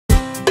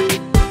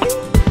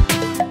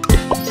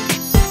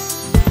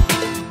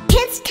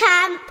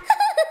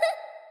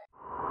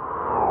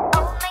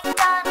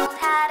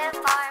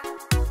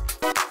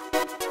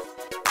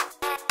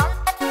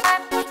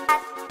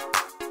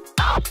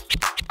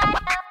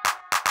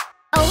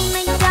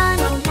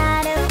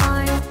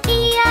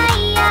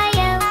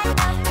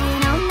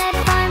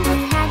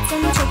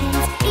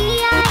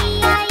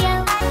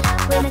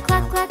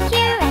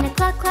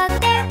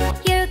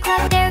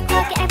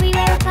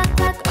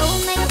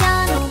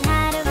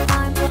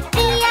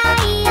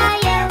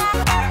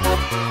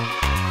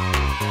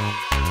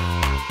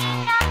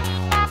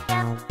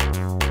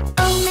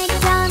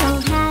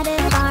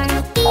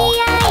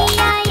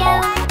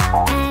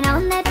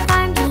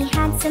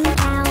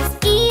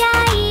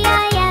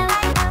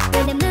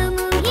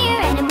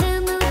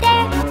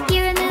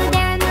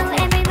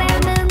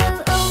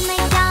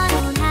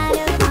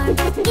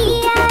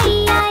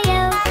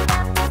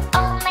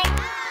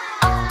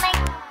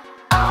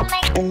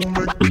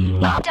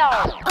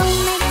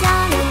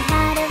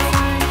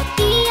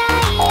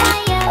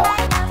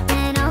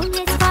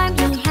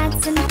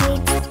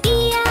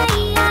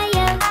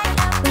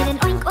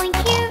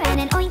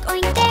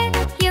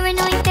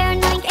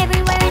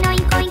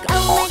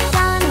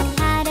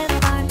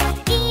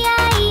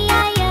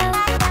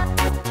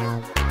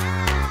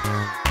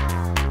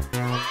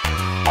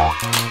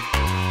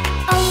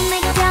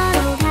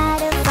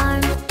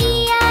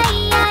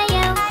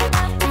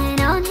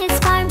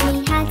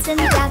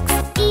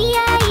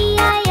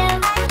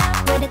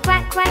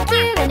quack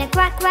here and a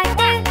quack quack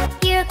there.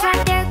 Here a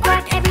quack, there a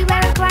quack, everywhere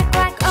a quack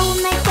quack.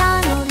 Old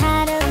MacDonald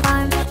had a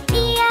farm,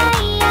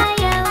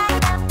 E-I-E-I-O.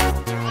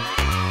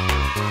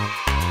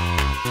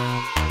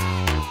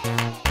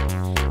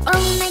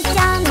 Old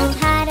MacDonald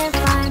had a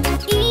farm,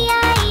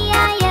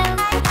 E-I-E-I-O.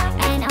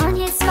 And on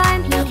his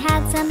farm he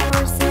had some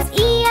horses,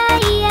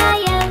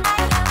 E-I-E-I-O.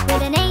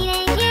 With an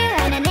neigh-neigh here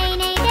and a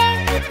neigh-neigh there.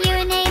 Here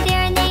a neigh,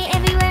 there a neigh,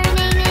 everywhere a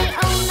neigh-neigh.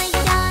 Old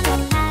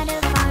MacDonald had a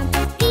farm,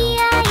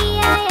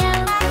 E-I-E-I-O.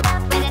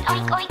 With an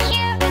oink oink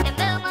here, with a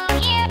moo moo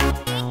here.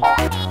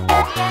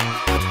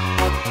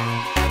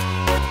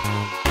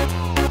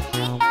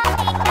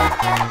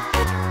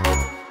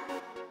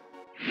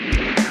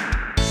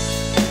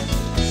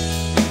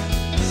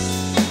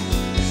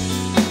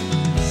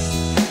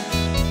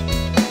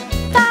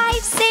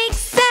 5, 6,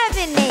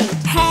 7, 8.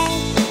 Head,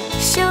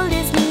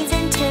 shoulders, knees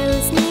and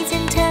toes, knees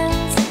and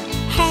toes.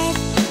 Head,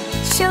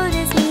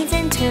 shoulders, knees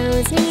and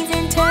toes, knees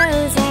and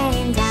toes.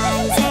 And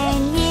eyes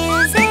and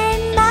ears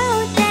and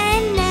mouth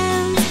and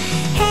nose.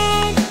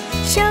 Head,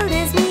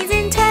 shoulders, knees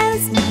and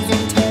toes, knees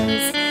and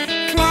toes.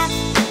 Clap,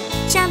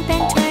 jump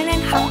and turn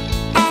and hop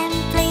and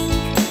blink.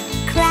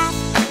 Clap,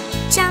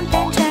 jump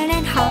and turn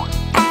and hop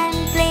and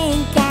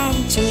blink.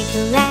 And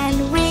jiggle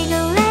and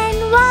wiggle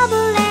and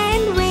wobble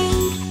and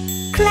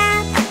wink.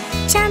 Clap,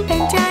 jump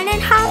and turn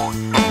and hop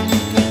and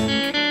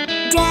blink.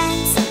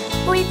 Dance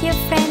with your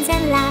friends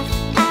and laugh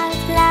out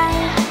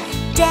loud.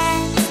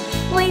 Dance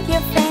with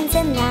your friends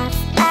and laugh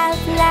out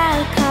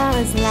loud.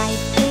 'Cause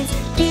life is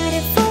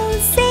beautiful,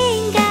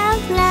 sing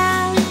out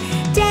loud.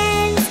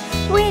 Dance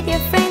with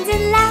your friends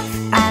and laugh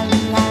out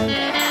loud.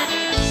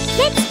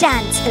 Let's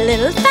dance a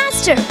little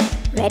faster.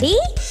 Ready?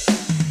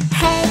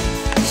 Head,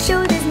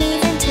 shoulders,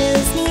 knees and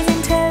toes, knees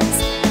and toes.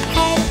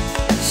 Head,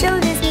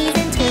 shoulders, knees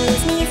and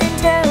toes, knees and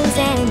toes.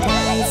 And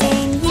eyes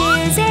and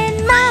ears and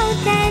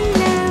mouth and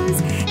nose.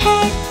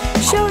 Head,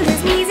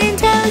 shoulders, knees and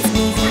toes,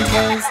 knees and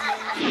toes.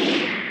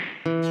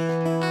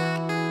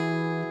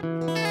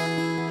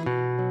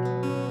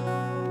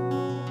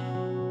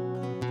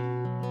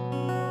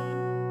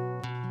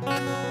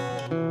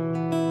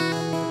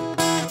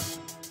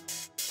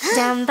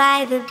 Down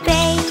by the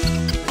bay,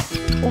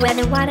 where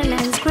the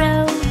watermelons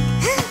grow.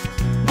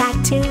 Back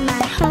to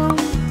my home,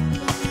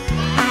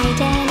 I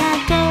dare not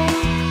go.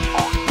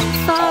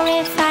 For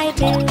if I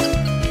do,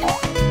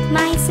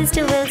 my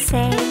sister will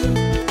say,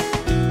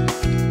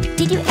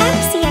 did you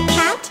ever see a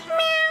cat?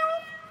 Meow.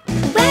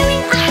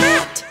 Wearing a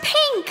hat,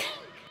 pink.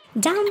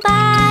 Down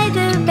by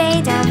the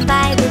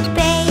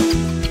bay,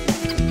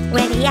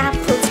 where the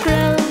apples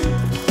grow.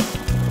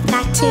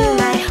 Back to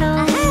my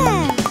home,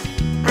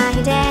 I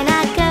dare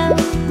not go.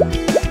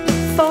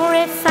 For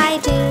if I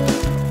do,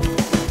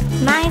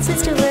 my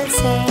sister will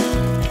say,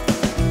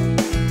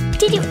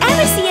 did you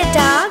ever see a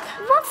dog?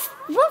 Woof,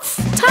 woof,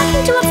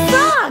 talking to a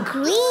frog.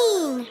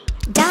 Green.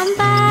 Down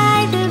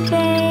by the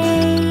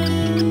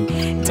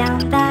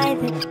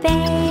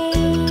bay,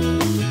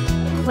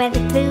 where the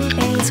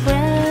blueberries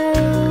grow.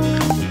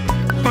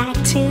 Back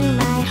to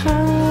my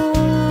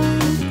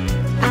home,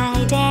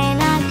 I dare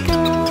not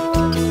go.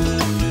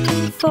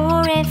 For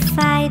if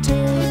I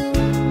do,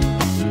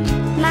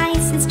 my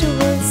sister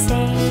will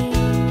say,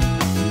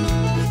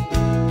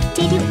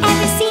 did you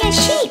ever see a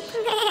sheep?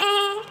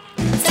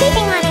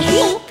 Sleeping on a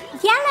heap,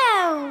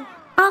 yellow.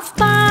 Off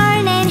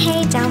barn and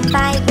hay, down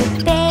by the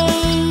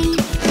bay,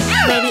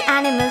 where the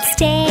animals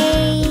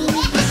stay.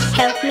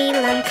 Help me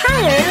learn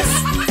colors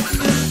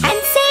and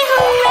say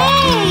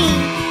hooray.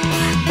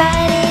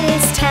 But it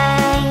is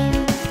time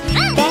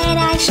that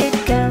I should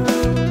go.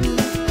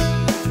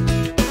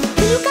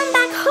 Will you come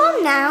back home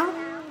now?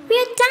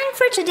 We're done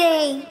for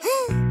today.